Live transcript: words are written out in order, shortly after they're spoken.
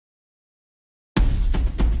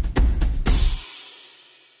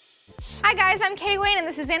Hi guys, I'm Katie Wayne and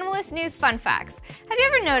this is Animalist News Fun Facts. Have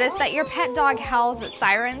you ever noticed that your pet dog howls at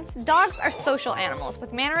sirens? Dogs are social animals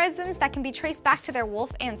with mannerisms that can be traced back to their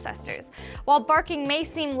wolf ancestors. While barking may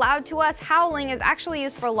seem loud to us, howling is actually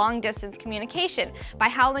used for long-distance communication. By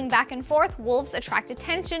howling back and forth, wolves attract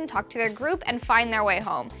attention, talk to their group, and find their way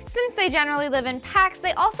home. Since they generally live in packs,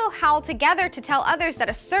 they also howl together to tell others that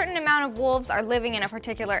a certain amount of wolves are living in a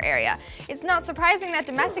particular area. It's not surprising that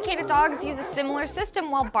domesticated dogs use a similar system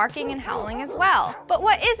while barking and howling as well. But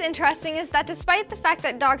what is interesting is that despite the fact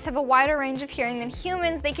that dogs have a wider range of hearing than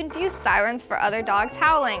humans, they confuse sirens for other dogs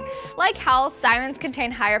howling. Like howls, sirens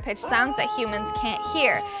contain higher pitched sounds that humans can't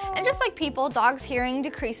hear. And just like people, dogs' hearing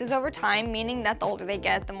decreases over time, meaning that the older they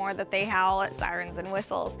get, the more that they howl at sirens and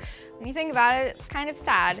whistles. When you think about it, it's kind of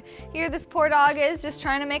sad. Here this poor dog is just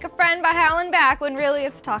trying to make a friend by howling back when really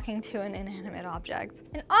it's talking to an inanimate object.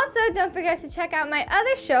 And also, don't forget to check out my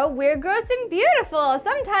other show, Weird, Gross, and Beautiful.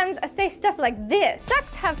 Sometimes I say stuff like this.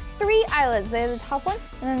 Ducks have 3 eyelids. They have the top one,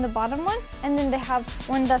 and then the bottom one, and then they have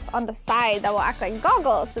one that's on the side that will act like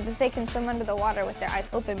goggles so that they can swim under the water with their eyes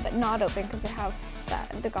open but not open because they have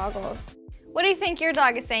the goggles. What do you think your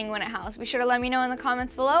dog is saying when it howls? Be sure to let me know in the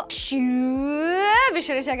comments below. Be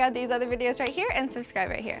sure to check out these other videos right here and subscribe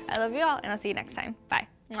right here. I love you all, and I'll see you next time. Bye.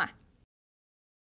 Mwah.